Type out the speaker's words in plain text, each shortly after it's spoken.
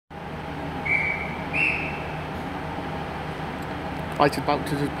Right, about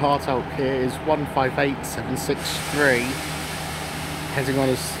to depart out here is 158763, heading on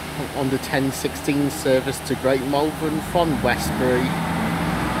the 1016 service to Great Malvern from Westbury.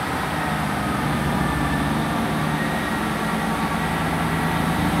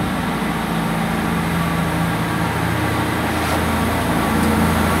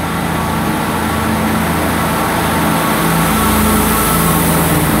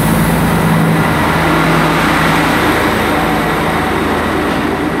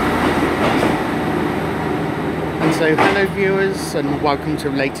 So hello viewers and welcome to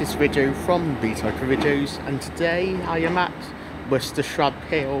the latest video from Beta Videos, and today I am at Worcester Shrub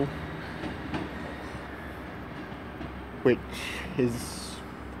Hill, which is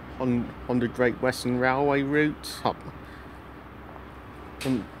on the Great Western Railway route up,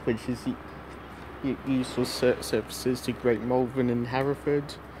 which is useful services to Great Malvern and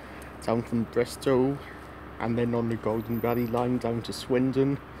Hereford, down from Bristol, and then on the Golden Valley line down to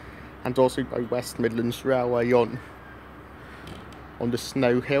Swindon, and also by West Midlands Railway on the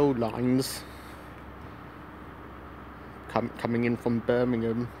Snow Hill lines coming in from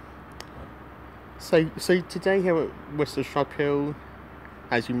Birmingham. So today here at Worcester Shrub Hill,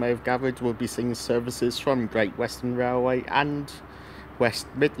 as you may have gathered, we'll be seeing services from Great Western Railway and West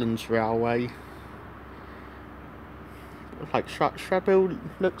Midlands Railway. Like Shrub Hill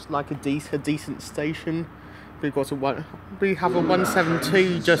looks like a decent station. We have a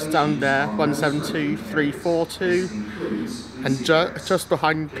 172 just down there, 172342, and just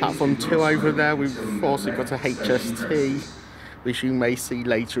behind platform 2 over there we've also got a HST, which you may see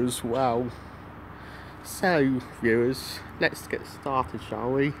later as well. So viewers, let's get started,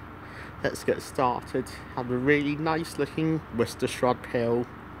 shall we? Let's get started. Have a really nice looking Worcester Shrub Hill.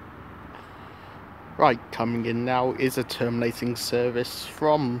 Right, coming in now is a terminating service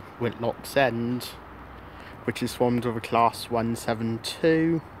from Whitlock's End, which is formed of a class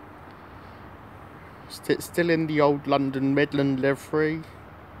 172. Still in the old London Midland livery,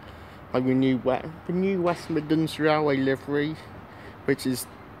 like the new West Midlands Railway livery, which is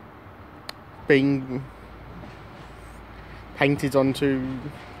being painted onto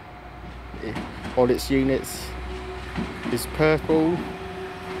all its units is purple,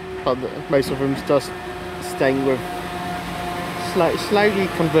 but most of them just staying with slowly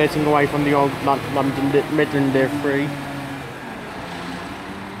converting away from the old London Midland livery,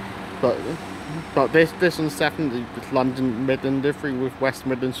 but this one's definitely the London Midland livery with West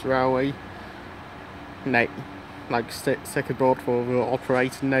Midlands Railway, like second board for the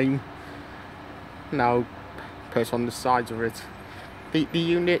operator name now put on the sides of it. The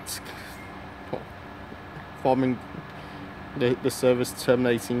units forming the service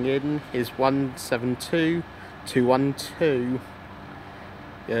terminating in is 172212.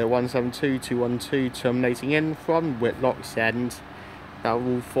 172212 terminating in from Whitlock's End. That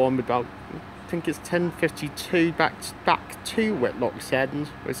will form about, I think it's 1052 back to Whitlock's End,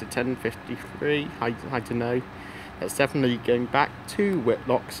 or is it 1053? I don't know. That's definitely going back to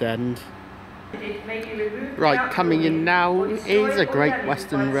Whitlock's End. Right, coming in now is a Great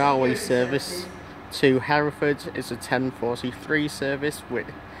Western Railway service to Hereford. It's a 1043 service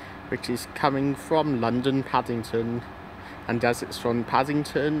which is coming from London Paddington, and as it's from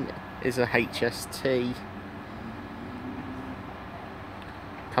Paddington is a HST.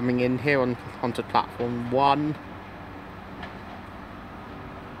 Coming in here onto platform 1.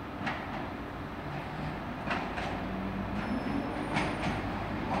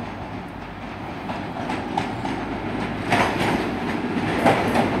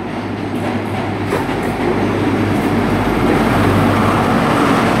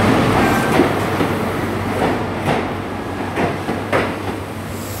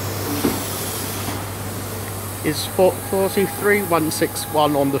 Is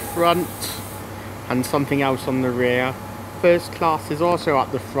 43161 on the front and something else on the rear. First class is also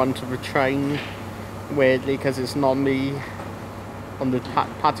at the front of the train, weirdly, because it's not on the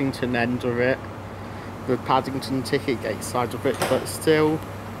Paddington end of it, the Paddington ticket gate side of it, but still,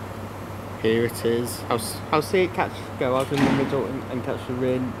 here it is. I'll see it go out in the middle and catch the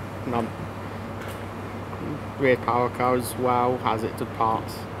rear power car as well as it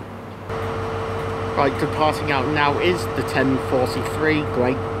departs. Right, departing out now is the 1043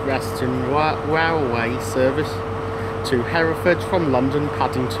 Great Western Railway service to Hereford from London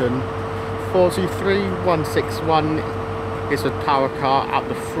Paddington. 43161 is a power car at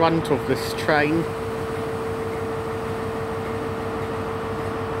the front of this train.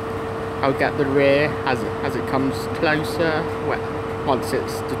 I'll get the rear as it comes closer once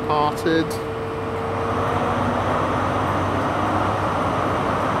it's departed.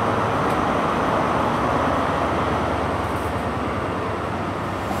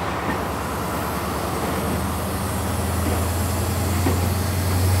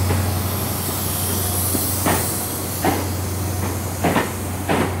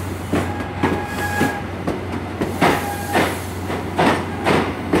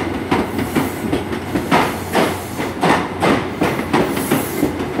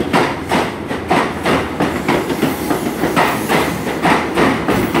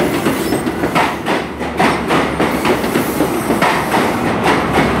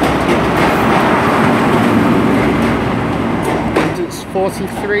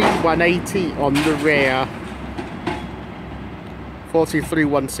 43 180 on the rear. 43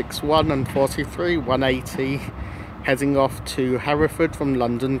 161 and 43 180 heading off to Hereford from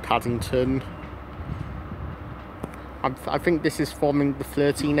London Paddington. I think this is forming the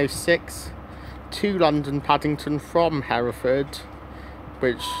 1306 to London Paddington from Hereford,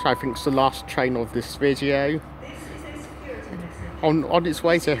 which I think is the last train of this video. On its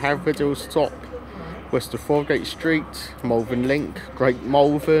way to Hereford, it will stop Worcester Foregate Street, Malvern Link, Great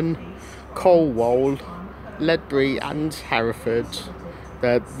Malvern, Colwall, Ledbury and Hereford.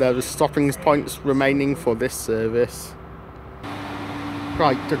 There are the stopping points remaining for this service.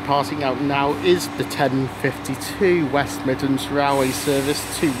 Right, departing out now is the 10:52 West Midlands Railway service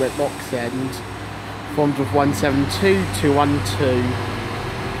to Whitlock's End, formed of 172 212.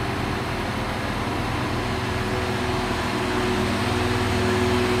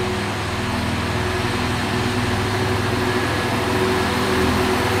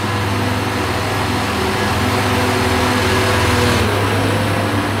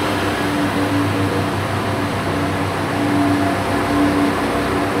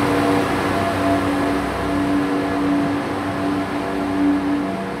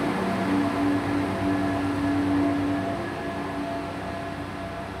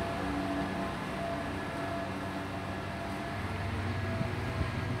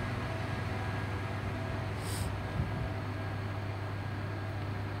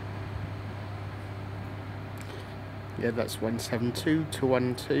 Yeah, that's 172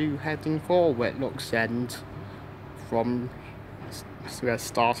 212 heading for Whitlock's End from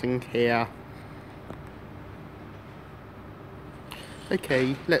starting here.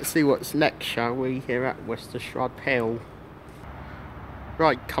 Okay, let's see what's next, shall we, here at Worcester Shrub Hill.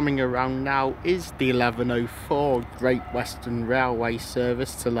 Right, coming around now is the 1104 Great Western Railway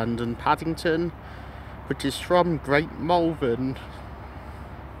service to London Paddington, which is from Great Malvern.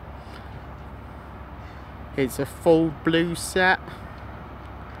 It's a full blue set,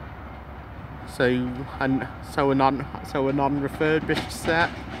 so a non-refurbished set.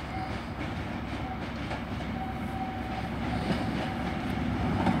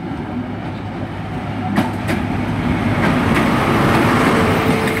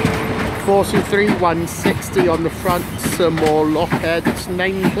 (43 160) on the front, some more Lockheed's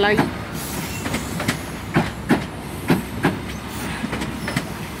nameplate.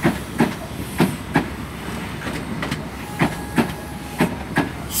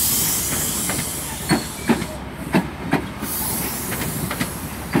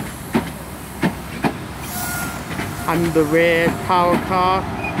 And the rear power car,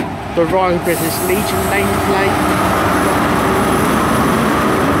 the Royal British Legion nameplate,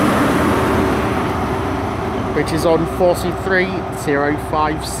 which is on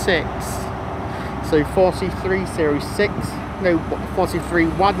 43056. So 4306, no, 43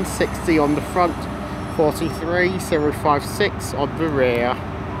 160 on the front, 43056 on the rear,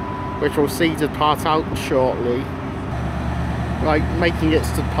 which will see depart out shortly. Right, making its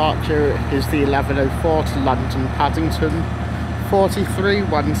departure is the 1104 to London Paddington, 43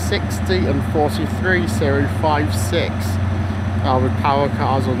 160 and 43056 are the power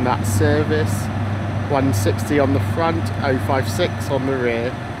cars on that service. 160 on the front, 056 on the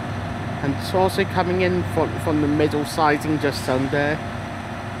rear. And it's also coming in from the middle siding just under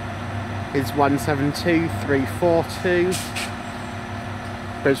is 172 342,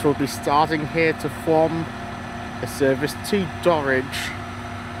 which will be starting here to form a service to Dorridge,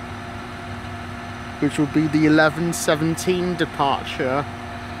 which will be the 1117 departure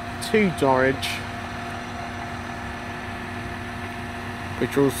to Dorridge,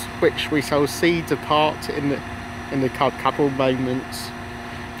 which we shall see depart in the couple moments,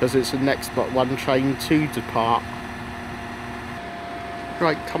 because it's the next but one train to depart.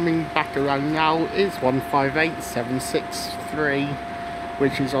 Right, coming back around now is 158763,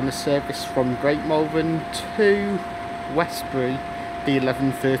 which is on a service from Great Malvern to Westbury, the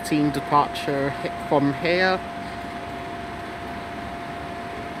 1113 departure from here.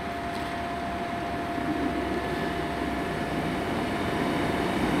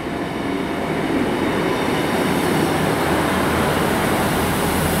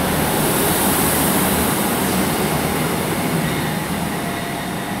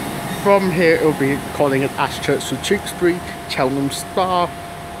 From here it will be calling at Ashchurch to Tewkesbury, Cheltenham Spa,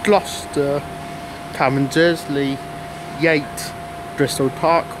 Gloucester, Carman Dursley, Yate, Bristol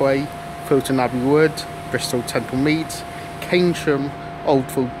Parkway, Fulton Abbey Wood, Bristol Temple Meads, Keynsham,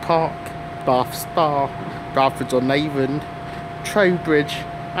 Oldfield Park, Bath Spa, Bradford-on-Avon, Trowbridge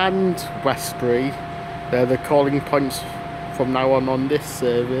and Westbury. They're the calling points from now on this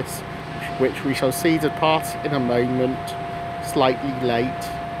service, which we shall see depart in a moment. slightly late.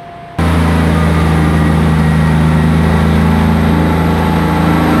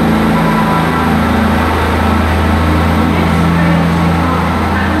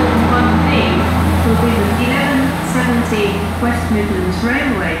 West Midlands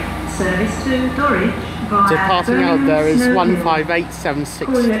Railway service to Dulwich via Departing out there is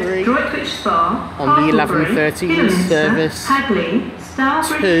 158763 on the 11:13 service Hagley,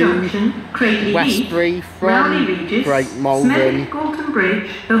 Stourbridge to Junction, Cradley Westbury Heath, from Rowley Regis, Great Malvern. Smith, Galton Bridge,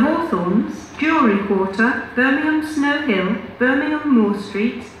 the Hawthorns, Jewellery Quarter, Birmingham Snow Hill, Birmingham Moor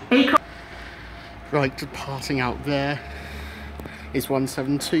Street, Right, departing out there is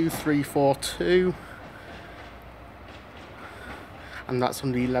 172342. And that's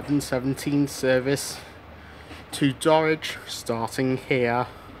on the 11:17 service to Dulwich, starting here.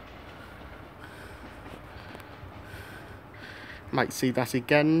 Might see that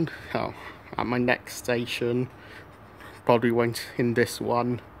again at my next station. Probably won't in this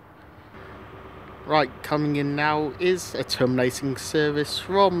one. Right, coming in now is a terminating service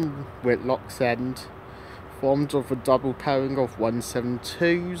from Whitlock's End, formed of a double pairing of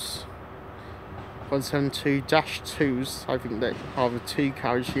 172s. 172-2s, I think they are the 2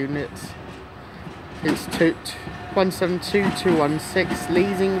 carriage units. It's 172-216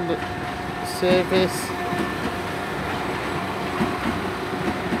 leading the service.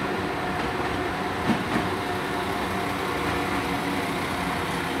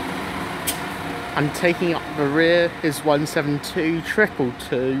 And taking up the rear is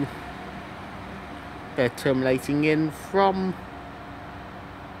 172-222. They're terminating in from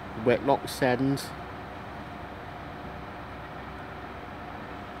Whitlock's End.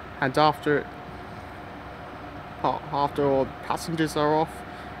 And after all the passengers are off,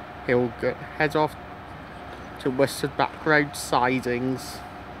 he'll head off to Worcester Back Road sidings,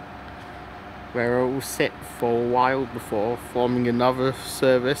 where it will sit for a while before forming another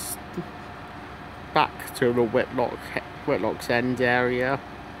service back to the Whitlock's End area.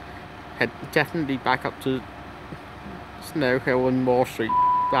 Head definitely back up to Snow Hill and Moor Street,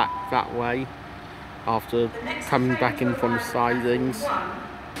 back that way, after coming back in from the sidings.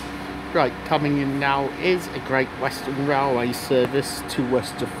 Right, coming in now is a Great Western Railway service to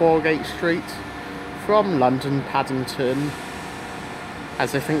Worcester Foregate Street from London Paddington,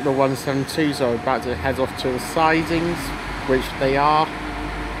 as I think the 172s are about to head off to the sidings, which they are.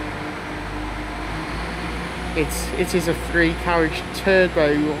 It is a 3 carriage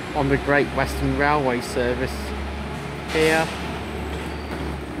turbo on the Great Western Railway service here.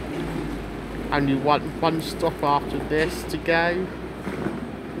 Only one stop after this to go.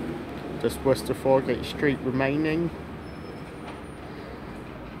 Just Worcester Foregate Street remaining.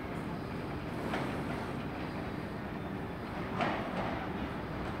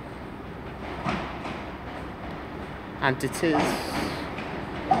 And it is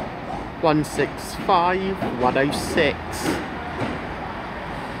 165-106.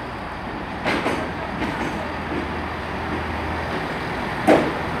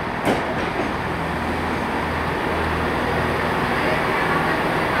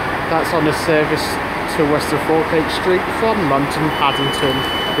 That's on a service to Worcester Foregate Street from London Paddington,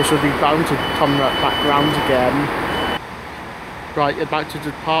 which will be bound to come back round again. Right, about to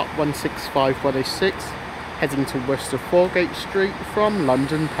depart 165-106, heading to Worcester Foregate Street from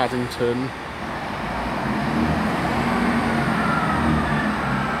London Paddington.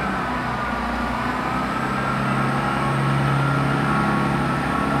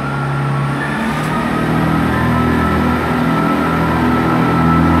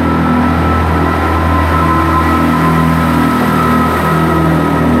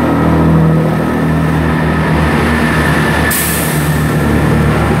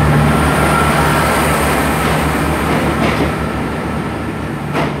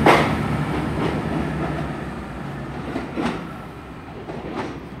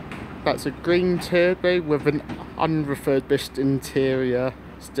 That's a green turbo with an unrefurbished interior,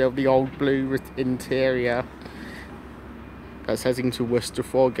 still the old blue interior. That's heading to Worcester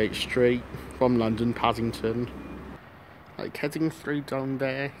Foregate Street from London Paddington. Like, heading through down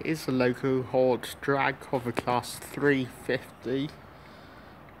there is a local hauled drag of a class 350.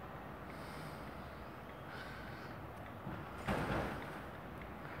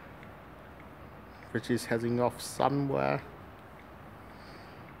 Which is heading off somewhere.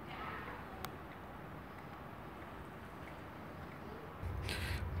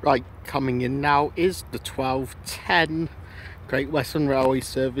 Right, coming in now is the 1210 Great Western Railway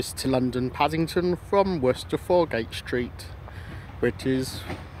service to London Paddington from Worcester Foregate Street, which is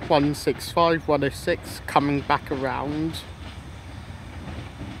 165-106 coming back around.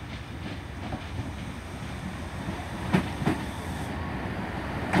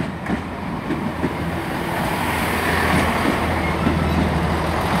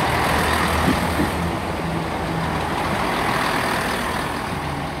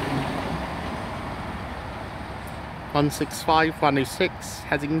 165 106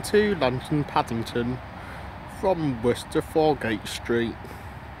 heading to London Paddington from Worcester 4 Street.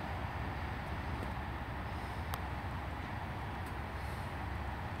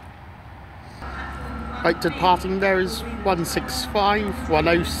 Right, departing there is 165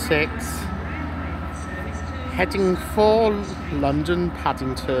 106 heading for London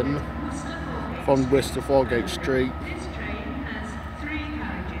Paddington from Worcester 4 Street.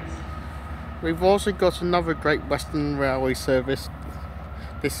 We've also got another Great Western Railway service.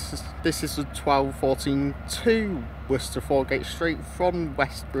 This is the 1214 to Worcester 4 Street from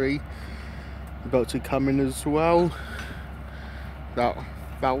Westbury, about to come in as well.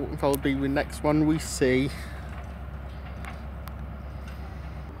 That'll be the next one we see.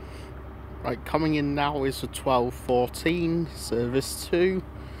 Right, coming in now is the 1214 service to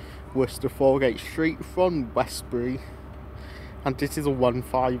Worcester 4 Street from Westbury, and this is a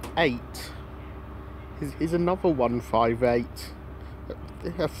 158. Is another 158,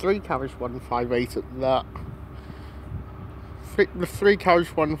 a 3-carriage 158 at that. The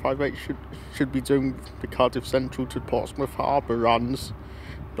 3-carriage 158 should be doing the Cardiff Central to Portsmouth Harbour runs,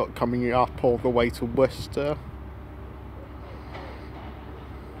 not coming up all the way to Worcester.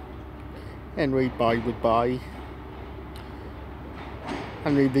 Anyway, goodbye.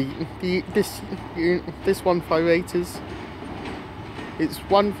 Anyway, this 158 is, it's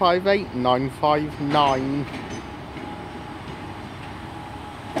 158959.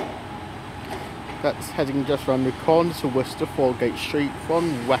 That's heading just around the corner to Worcester 4 Street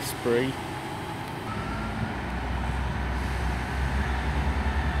from Westbury.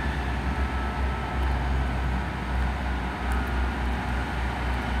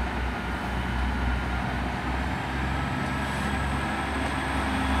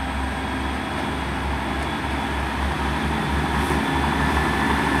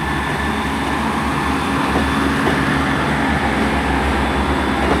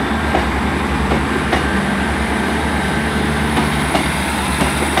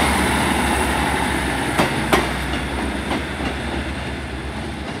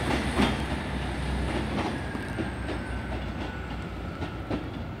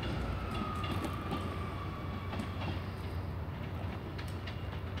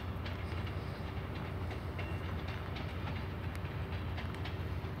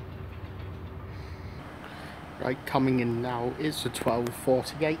 Right, coming in now is the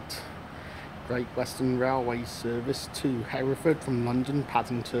 1248 Great Western Railway service to Hereford from London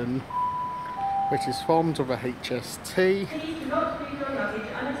Paddington, which is formed of a HST. Please do not leave your luggage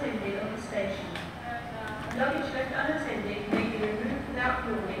unattended on the station. Luggage left unattended may be removed without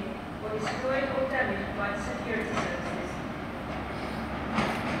warning or destroyed or damaged by the security services.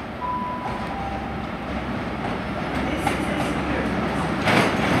 This is a security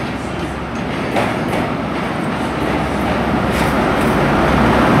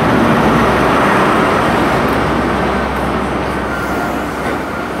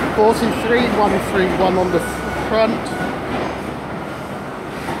 .43 131 on the front,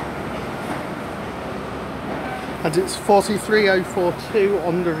 and it's 43042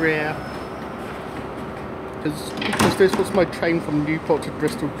 on the rear, because this was my train from Newport to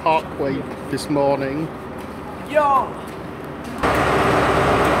Bristol Parkway this morning. Yo!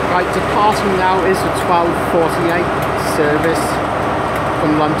 Right, departing now is the 1248 service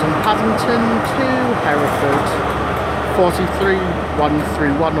from London Paddington to Hereford.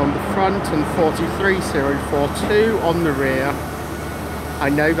 43131 on the front and 43042 on the rear. I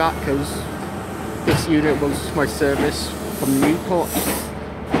know that because this unit was my service from Newport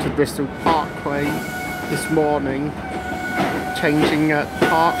to Bristol Parkway this morning, changing at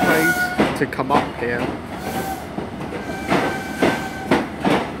Parkway to come up here.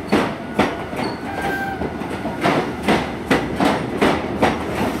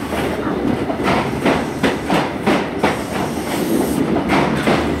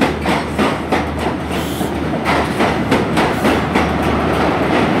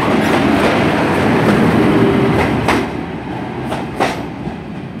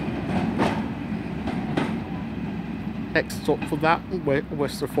 Next stop for that,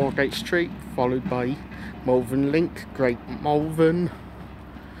 Worcester 4 Street, followed by Malvern Link, Great Malvern,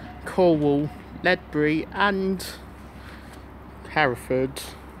 Cornwall, Ledbury and Hereford.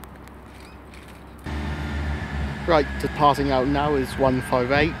 Right, departing out now is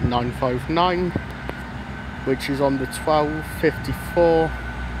 158 959, which is on the 1254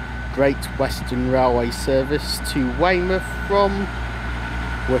 Great Western Railway service to Weymouth from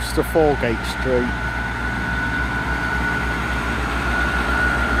Worcester 4 Street.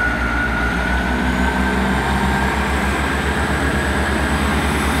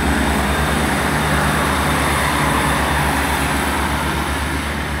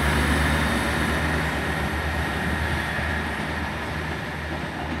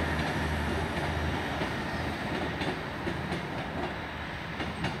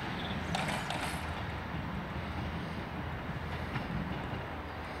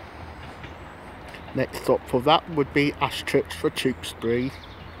 Next up for that would be Ashtrix for Tewkesbury.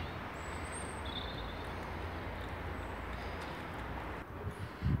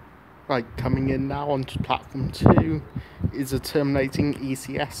 Right, coming in now onto platform 2 is a terminating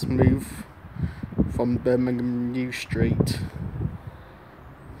ECS move from Birmingham New Street.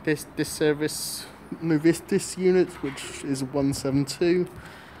 This service move this unit, which is 172,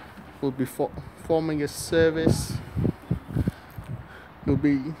 will be forming a service. It'll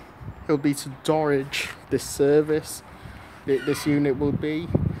be to Dorridge. This service, this unit will be.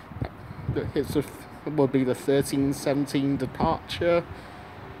 It will be the 1317 departure,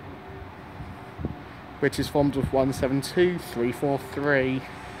 which is formed of 172, 343.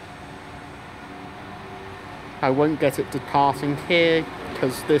 I won't get it departing here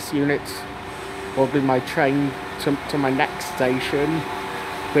because this unit will be my train to my next station,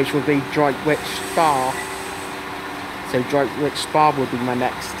 which will be Droitwich Spa. So Droitwich Spa will be my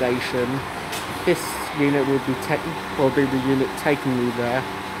next station. This unit will be the unit taking me there.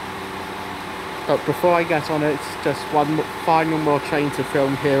 But before I get on it, just one final more train to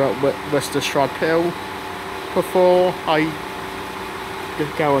film here at Worcester Shrub Hill before I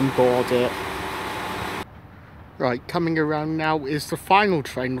go and board it. Right, coming around now is the final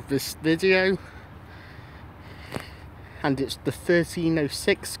train of this video, and it's the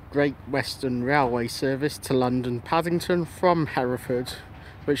 1306 Great Western Railway service to London Paddington from Hereford,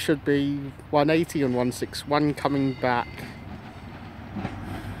 which should be 180 and 161 coming back.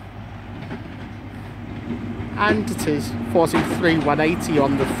 And it is 43 180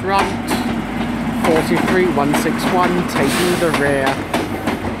 on the front, 43 161 taking the rear.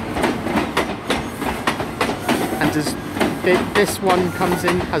 And as this one comes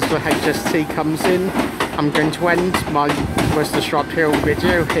in, as the HST comes in, I'm going to end my Worcester Shrub Hill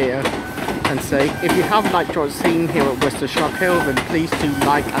video here and say, if you have liked what you've seen here at Worcester Shrub Hill, then please do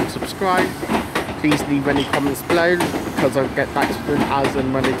like and subscribe. Please leave any comments below, because I'll get back to them as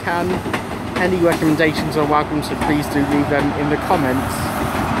and when I can. Any recommendations are welcome, so please do leave them in the comments.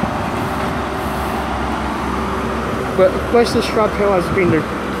 But Worcester Shrub Hill has been a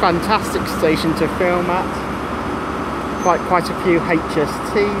fantastic station to film at. Quite a few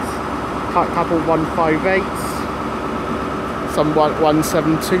HSTs, a couple 158s, some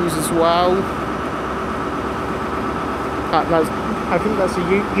 172s as well. I think that's a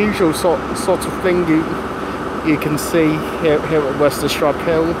usual sort of thing you can see here at Worcester Shrub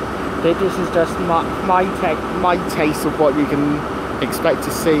Hill. This is just my taste of what you can expect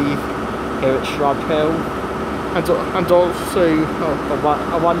to see here at Shrub Hill, and also a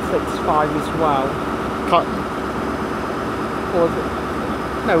 165 as well. Or was it?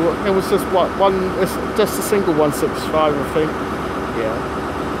 No, it was just just a single 165, I think. Yeah.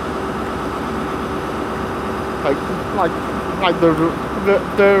 Like the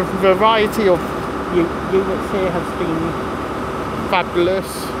variety of units here has been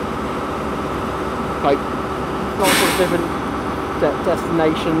fabulous. Like lots of different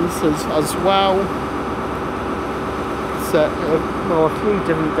destinations as well. So, well, a few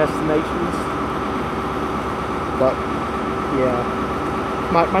different destinations. But yeah,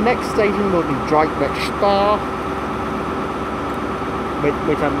 my next station will be Droitwich Spa,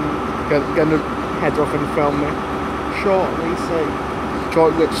 which I'm going to head off and film it shortly. So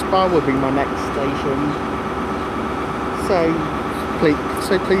Droitwich Spa will be my next station.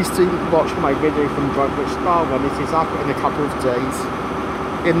 So please do watch my video from Droitwich Spa when it is up in a couple of days.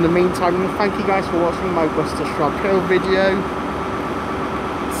 In the meantime, thank you guys for watching my Worcester Shrub Hill video.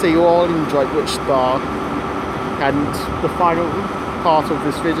 See you all in Droitwich Spa. And the final part of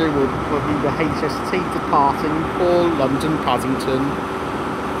this video will be the HST departing for London Paddington,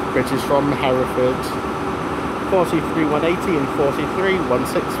 which is from Hereford, 43 180 and 43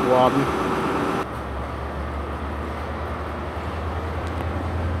 161.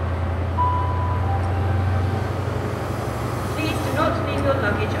 Please do not leave your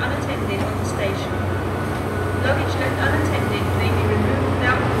luggage unattended on the station. Luggage left unattended may be removed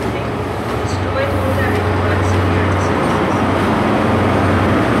without warning or destroyed or damaged by the security services.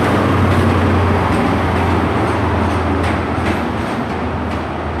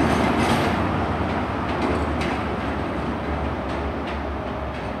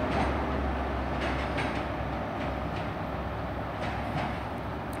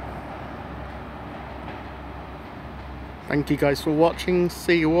 Thank you guys for watching.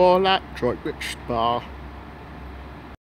 See you all at Droitwich Spa.